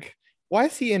plant? Like, why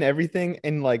is he in everything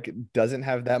and like doesn't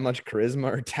have that much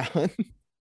charisma or talent?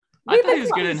 I thought he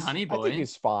was good in Honey Boy. I think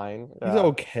he's fine. He's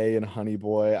okay in Honey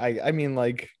Boy. I mean,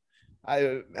 like,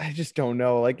 I just don't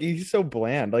know. Like, he's so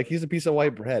bland. Like, he's a piece of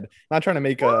white bread. Not trying to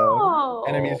make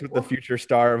enemies with the future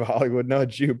star of Hollywood, Noah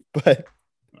Jupe, but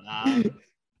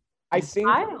I think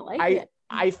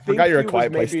I forgot you're a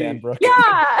Quiet Place fan, Brooke.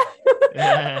 Yeah.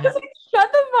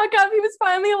 Shut the fuck up. He was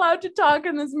finally allowed to talk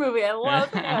in this movie. I love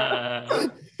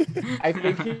him. I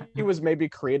think he was maybe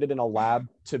created in a lab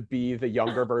to be the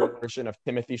younger version of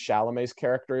Timothée Chalamet's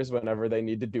characters whenever they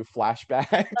need to do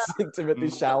flashbacks in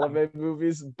Timothée Chalamet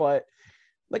movies. But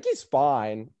like, he's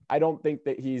fine. I don't think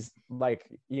that he's like,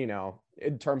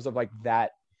 in terms of like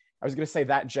that, I was going to say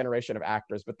that generation of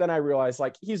actors, but then I realized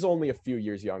like he's only a few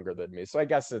years younger than me. So I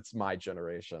guess it's my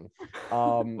generation.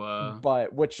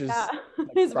 But which is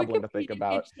troubling to think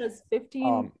about. Says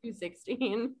 15 to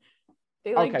 16.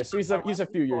 Okay, so he's a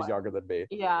few years younger than me.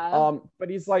 Yeah.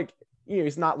 But he's like,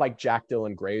 he's not like Jack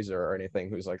Dylan Grazer or anything,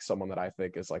 who's like someone that I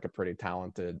think is like a pretty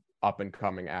talented up and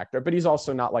coming actor. But he's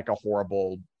also not like a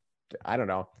horrible, I don't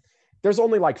know. There's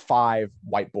only like 5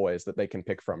 white boys that they can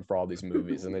pick from for all these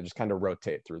movies, and they just kind of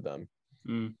rotate through them.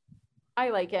 I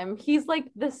like him. He's like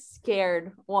the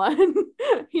scared one.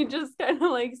 He just kind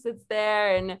of like sits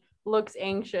there and looks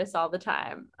anxious all the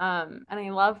time. And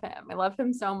I love him. I love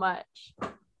him so much.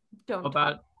 How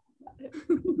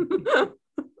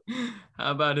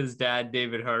about his dad,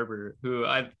 David Harbour, who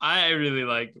I really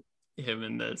like him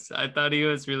in this. I thought he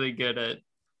was really good at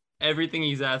everything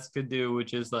he's asked to do,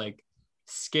 which is like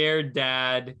scared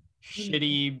dad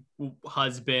shitty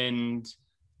husband.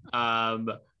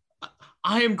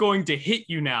 I am going to hit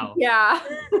you now. Yeah.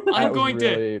 I'm going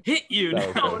to hit you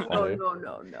now.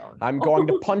 No. I'm going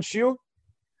to punch you.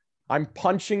 I'm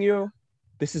punching you.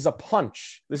 This is a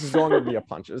punch. This is going to be a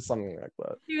punch. It's something like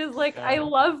that. He was like, I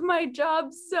love my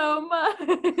job so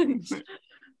much.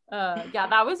 Yeah,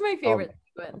 that was my favorite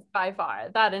sequence by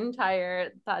far. That entire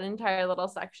little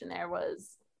section there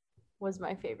was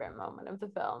my favorite moment of the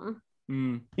film.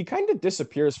 He kind of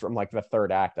disappears from like the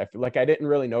third act. I feel like I didn't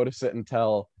really notice it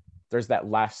until there's that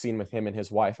last scene with him and his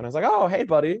wife, and I was like, oh, hey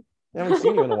buddy, I haven't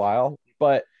seen you in a while.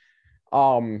 But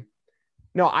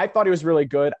no, I thought he was really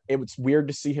good. It was weird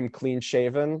to see him clean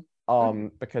shaven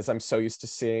because I'm so used to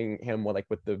seeing him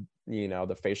with the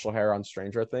the facial hair on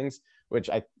Stranger Things, which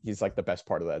he's like the best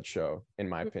part of that show in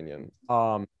my opinion.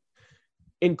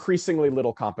 Increasingly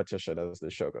little competition as the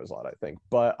show goes on, I think.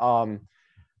 But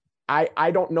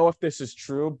I don't know if this is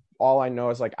true. All I know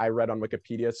is like I read on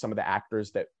Wikipedia some of the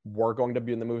actors that were going to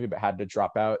be in the movie but had to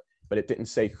drop out, but it didn't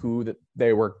say who that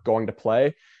they were going to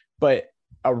play. But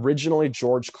originally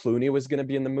George Clooney was going to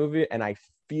be in the movie, and I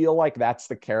feel like that's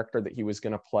the character that he was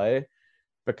going to play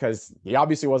because he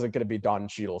obviously wasn't going to be Don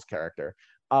Cheadle's character.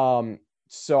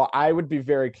 So I would be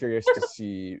very curious to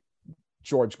see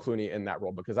George Clooney in that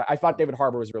role because I thought David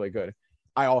Harbour was really good.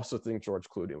 I also think George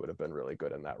Clooney would have been really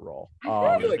good in that role.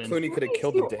 I feel like Clooney could have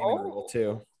killed the Damon role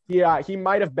too. Yeah, he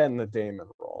might have been the Damon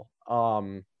role.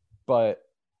 But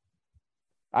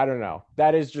I don't know.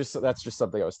 That's just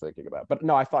something I was thinking about. But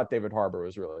no, I thought David Harbour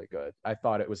was really good. I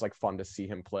thought it was like fun to see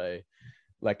him play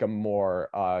like a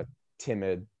more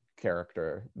timid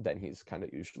character than he's kind of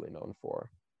usually known for.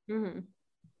 Mm-hmm.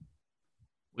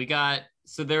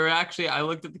 So there were actually, I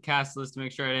looked at the cast list to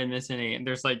make sure I didn't miss any, and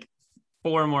there's like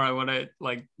 4 more I want to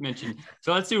like mention.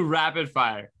 So let's do rapid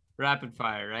fire,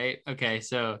 right? Okay,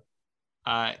 so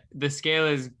the scale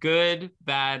is good,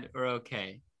 bad, or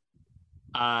okay.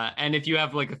 And if you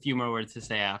have like a few more words to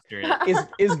say after it,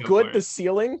 is good the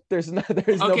ceiling? There's no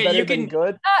better than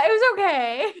good. It was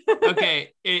okay.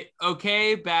 Okay,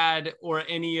 okay, bad, or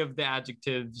any of the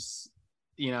adjectives,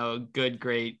 good,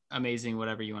 great, amazing,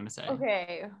 whatever you want to say.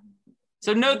 Okay.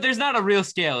 So no, there's not a real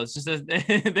scale. It's just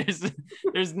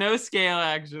there's no scale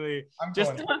actually.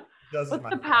 What's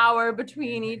the power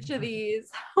between each of these?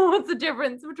 What's the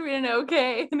difference between an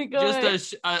okay and a good?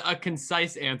 Just a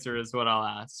concise answer is what I'll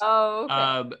ask.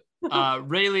 Oh, okay.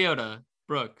 Ray Liotta,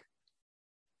 Brooke.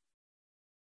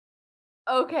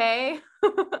 Okay.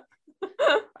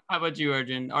 How about you,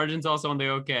 Arjun? Arjun's also on the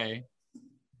okay.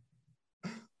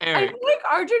 Eric. I feel like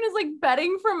Arjun is like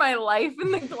betting for my life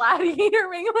in the gladiator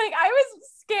ring. Like I was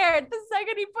scared the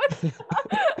second he put it up.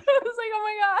 I was like, oh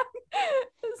my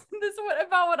god, is this what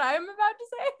about what I'm about to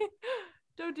say?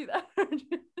 Don't do that,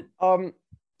 Arjun.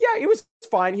 Yeah, he was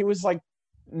fine. He was like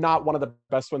not one of the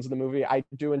best ones in the movie. I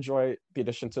do enjoy the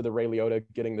addition to the Ray Liotta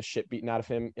getting the shit beaten out of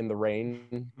him in the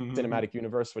Rain cinematic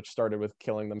universe, which started with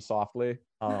Killing Them Softly.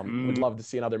 Would love to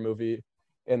see another movie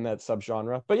in that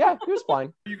subgenre, but yeah, he was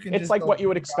fine. It's like what you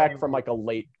would expect from like a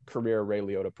late career Ray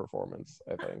Liotta performance,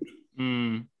 I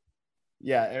think.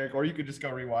 Yeah, Eric, or you could just go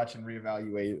rewatch and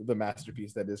reevaluate the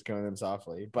masterpiece that is Killing Them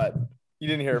Softly, but you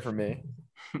didn't hear it from me.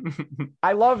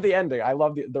 I love the ending. I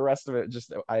love the rest of it.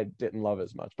 Just I didn't love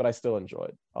as much, but I still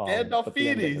enjoyed. But the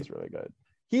ending is really good.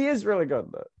 He is really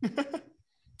good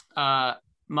though.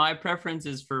 My preference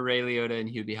is for Ray Liotta and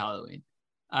Hubie Halloween.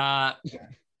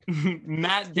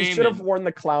 Matt Damon. He should have worn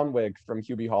the clown wig from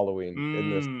Hubie Halloween in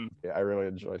this movie. I really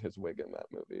enjoyed his wig in that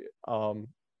movie.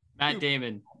 Matt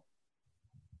Damon.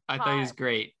 I thought he was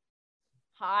great.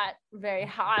 Hot, very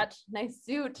hot. Nice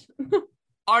suit.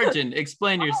 Arjun,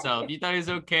 explain yourself. You thought he was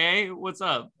okay? What's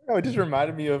up? No, it just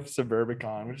reminded me of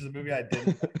Suburbicon, which is a movie I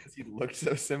didn't like because he looked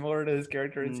so similar to his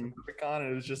character in Suburbicon,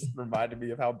 and it was just reminded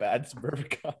me of how bad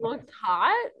Suburbicon looked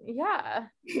hot. Yeah.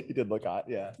 He did look hot.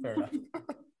 Yeah, fair enough.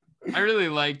 I really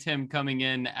liked him coming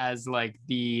in as like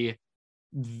the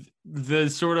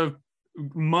sort of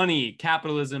money,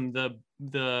 capitalism,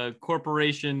 the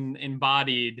corporation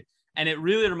embodied, and it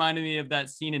really reminded me of that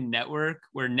scene in Network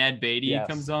where Ned Beatty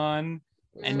comes on,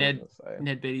 and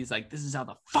Ned Beatty's like, "This is how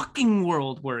the fucking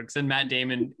world works," and Matt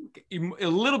Damon a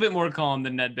little bit more calm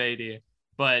than Ned Beatty,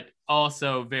 but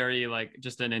also very like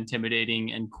just an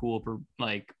intimidating and cool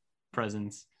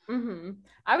presence.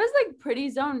 I was like pretty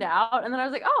zoned out, and then I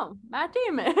was like, oh, Matt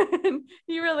Damon.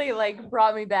 He really like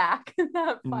brought me back in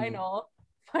that final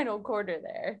quarter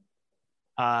there.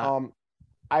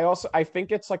 I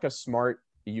think it's like a smart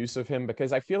use of him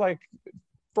because I feel like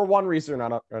for one reason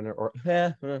or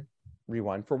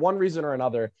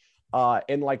another,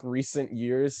 in like recent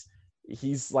years,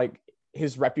 he's like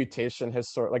his reputation has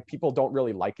sort of like, people don't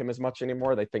really like him as much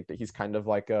anymore. They think that he's kind of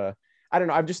like a, I don't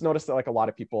know. I've just noticed that like a lot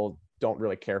of people don't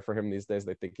really care for him these days.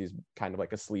 They think he's kind of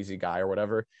like a sleazy guy or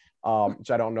whatever,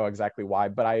 which I don't know exactly why,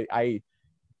 but I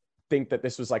think that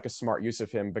this was like a smart use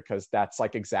of him, because that's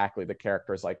like exactly the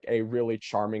character, is like a really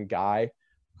charming guy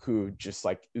who just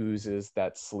like oozes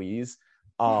that sleaze.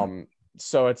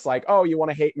 So it's like, oh, you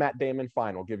want to hate Matt Damon?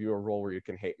 Fine, we'll give you a role where you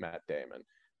can hate Matt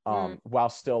Damon, while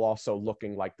still also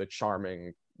looking like the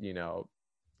charming, you know,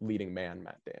 leading man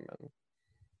Matt Damon.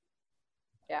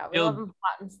 Yeah, we love him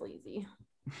hot and sleazy.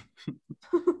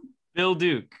 Bill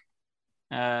Duke.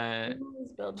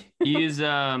 Bill Duke?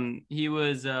 He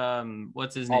was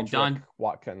what's his name? Aldrich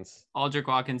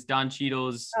Watkins, Don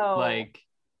Cheadle's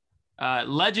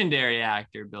legendary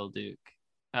actor, Bill Duke.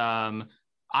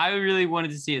 I really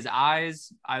wanted to see his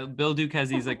eyes. Bill Duke has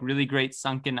these like really great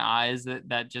sunken eyes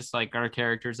that just like are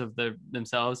characters of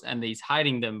themselves, and he's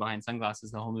hiding them behind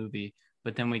sunglasses the whole movie.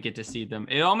 But then we get to see them.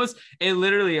 It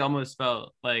literally almost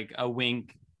felt like a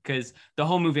wink, because the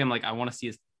whole movie I'm like, I want to see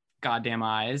his goddamn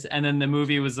eyes, and then the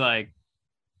movie was like,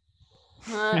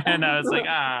 and I was like,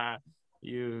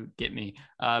 you get me.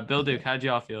 Bill Duke, how'd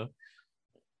y'all feel?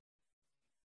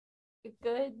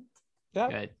 Good. Yeah.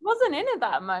 Good. Wasn't in it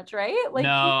that much, right? Like, no,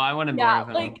 I wanted more of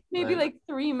him. Like maybe like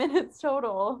 3 minutes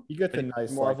total. You get the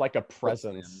nice, more of like a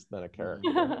presence than a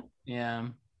character. Yeah.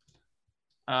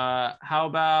 How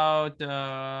about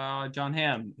John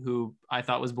Hamm, who I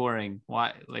thought was boring?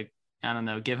 Why? Like, I don't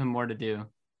know. Give him more to do.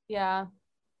 Yeah.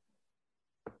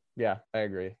 Yeah, I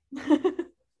agree.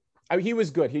 I mean, he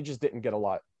was good. He just didn't get a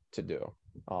lot to do.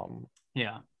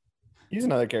 Yeah. He's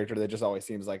another character that just always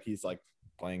seems like he's like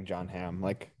playing John Hamm.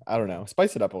 Like, I don't know,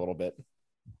 spice it up a little bit.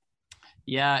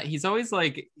 Yeah, he's always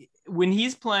like, when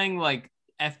he's playing like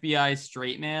FBI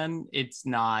straight man, it's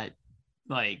not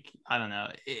like, I don't know.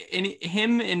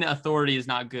 Him in Authority is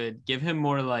not good. Give him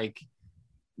more like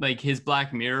his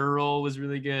Black Mirror role was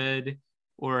really good,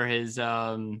 or his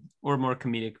or more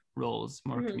comedic roles,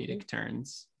 more comedic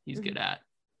turns he's good at.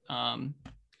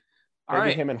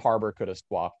 Maybe him and Harbor could have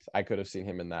swapped. I could have seen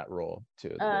him in that role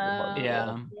too.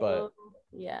 But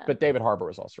David Harbour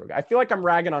was also good. I feel like I'm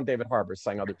ragging on David Harbour,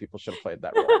 saying other people should have played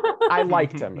that role. I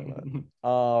liked him in it.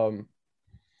 All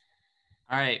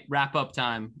right, wrap up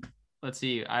time. Let's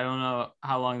see. I don't know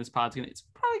how long this pod's gonna. It's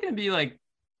probably gonna be like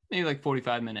maybe like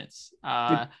 45 minutes.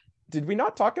 Did we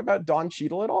not talk about Don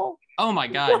Cheadle at all? Oh my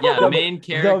God! Yeah, the main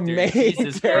character. The main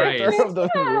Jesus character Christ. of the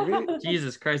movie.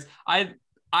 Jesus Christ! I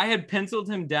had penciled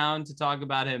him down to talk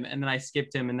about him, and then I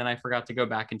skipped him, and then I forgot to go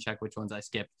back and check which ones I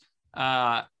skipped.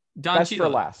 Don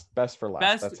Cheadle. Best for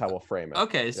last. That's how we'll frame it.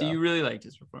 Okay, so you really liked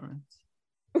his performance.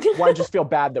 Well, I just feel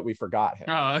bad that we forgot him.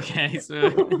 Oh, okay.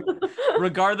 So,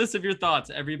 regardless of your thoughts,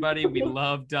 everybody, we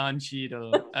love Don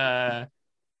Cheadle. I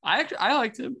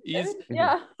liked him.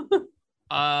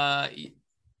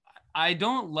 I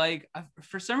don't like,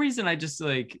 for some reason, I just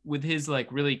like, with his like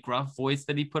really gruff voice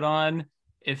that he put on,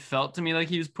 it felt to me like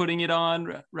he was putting it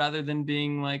on rather than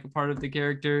being like a part of the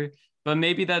character. But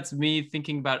maybe that's me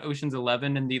thinking about Ocean's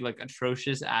 11 and the like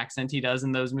atrocious accent he does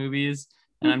in those movies.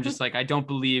 And I'm just like, I don't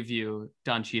believe you,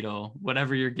 Don Cheadle.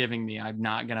 Whatever you're giving me, I'm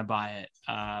not gonna buy it.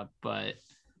 But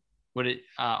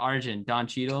Arjun, Don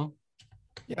Cheadle?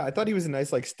 Yeah, I thought he was a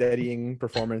nice, like, steadying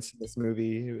performance in this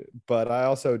movie. But I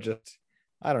also just,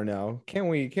 I don't know. Can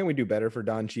we do better for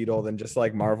Don Cheadle than just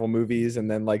like Marvel movies and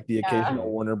then like the occasional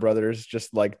Warner Brothers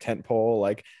just like tentpole?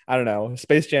 Like, I don't know.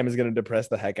 Space Jam is gonna depress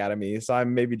the heck out of me, so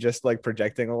I'm maybe just like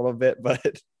projecting a little bit.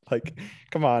 But like,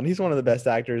 come on, he's one of the best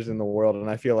actors in the world, and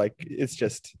I feel like it's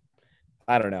just,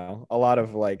 I don't know, a lot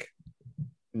of like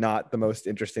not the most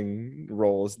interesting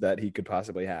roles that he could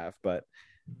possibly have. But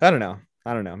I don't know.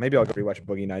 Maybe I'll go rewatch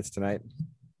Boogie Nights tonight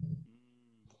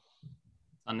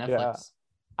on Netflix. Yeah.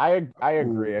 I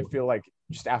agree. I feel like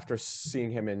just after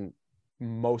seeing him in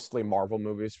mostly Marvel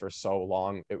movies for so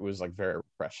long, it was like very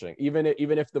refreshing. Even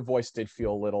if the voice did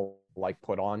feel a little like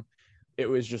put on, it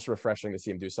was just refreshing to see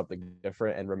him do something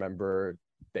different and remember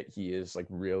that he is like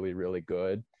really, really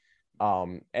good.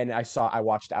 And I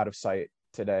watched Out of Sight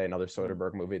today, another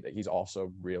Soderbergh movie that he's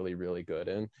also really, really good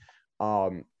in.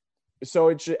 So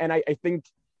it's, and I think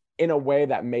in a way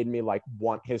that made me like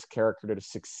want his character to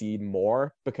succeed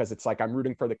more, because it's like I'm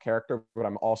rooting for the character, but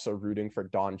I'm also rooting for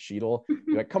Don Cheadle.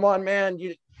 You're like, come on, man,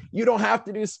 you don't have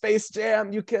to do Space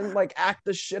Jam. You can like act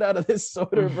the shit out of this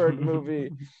Soderbergh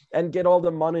movie and get all the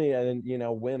money and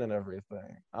win and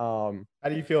everything. How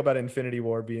do you feel about Infinity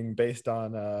War being based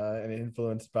on and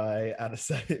influenced by Out of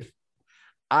Sight?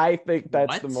 I think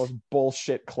that's the most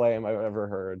bullshit claim I've ever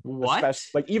heard. What?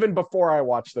 Like even before I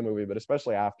watched the movie, but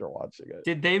especially after watching it.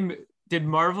 Did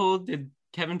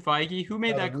Kevin Feige? Who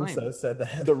made that claim? Russos said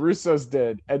that. The Russos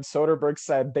did, and Soderbergh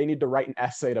said they need to write an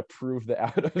essay to prove that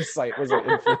Out of Sight was an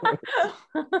influence.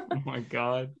 Oh my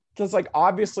god! Because like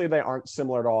obviously they aren't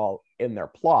similar at all in their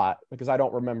plot. Because I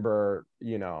don't remember,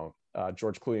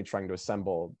 George Clooney trying to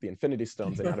assemble the Infinity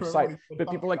Stones in Out of Sight. But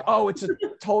people are like, oh, it's a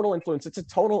tonal influence. It's a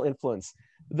tonal influence.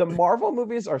 The Marvel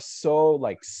movies are so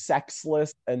like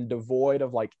sexless and devoid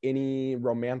of like any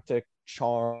romantic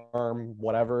charm,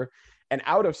 whatever. And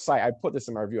Out of Sight, I put this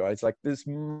in my review. It's like, this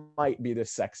might be the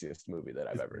sexiest movie that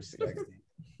I've ever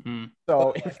seen.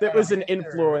 So if it was an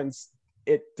influence,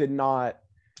 it did not.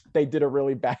 They did a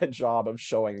really bad job of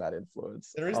showing that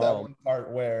influence. There is that one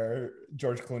part where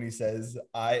George Clooney says,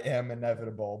 "I am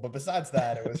inevitable," but besides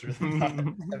that, it was really not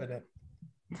evident.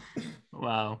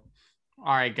 Wow.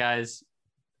 All right, guys,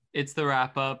 it's the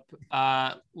wrap up.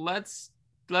 Let's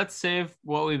save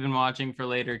what we've been watching for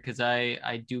later because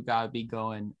I do gotta be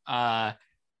going. But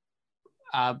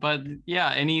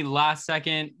yeah, any last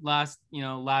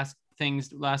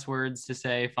things, last words to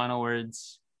say, final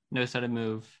words, no sudden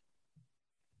move.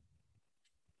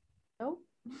 Nope.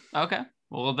 Okay.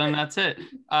 Well, then that's it.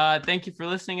 Thank you for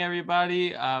listening,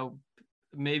 everybody.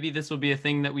 Maybe this will be a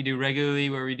thing that we do regularly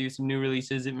where we do some new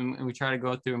releases and we try to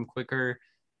go through them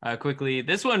quickly.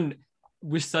 This one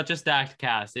was such a stacked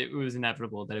cast. It was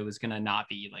inevitable that it was going to not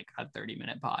be like a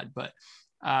 30-minute pod, but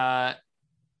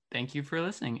thank you for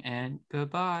listening and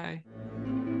goodbye.